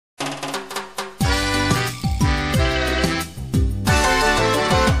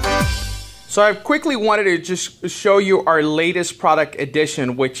So I quickly wanted to just show you our latest product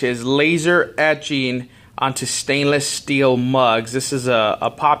addition, which is laser etching onto stainless steel mugs. This is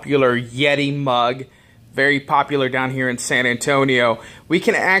a popular Yeti mug, very popular down here in San Antonio. We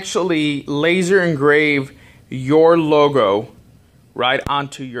can actually laser engrave your logo right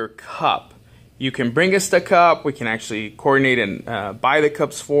onto your cup. You can bring us the cup, we can actually coordinate and buy the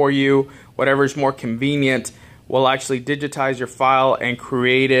cups for you, whatever is more convenient. We'll actually digitize your file and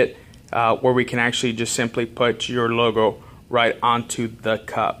create it where we can actually just simply put your logo right onto the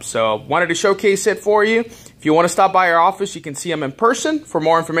cup. So wanted to showcase it for you. If you want to stop by our office, you can see them in person. For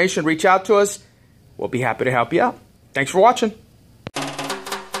more information, reach out to us. We'll be happy to help you out. Thanks for watching.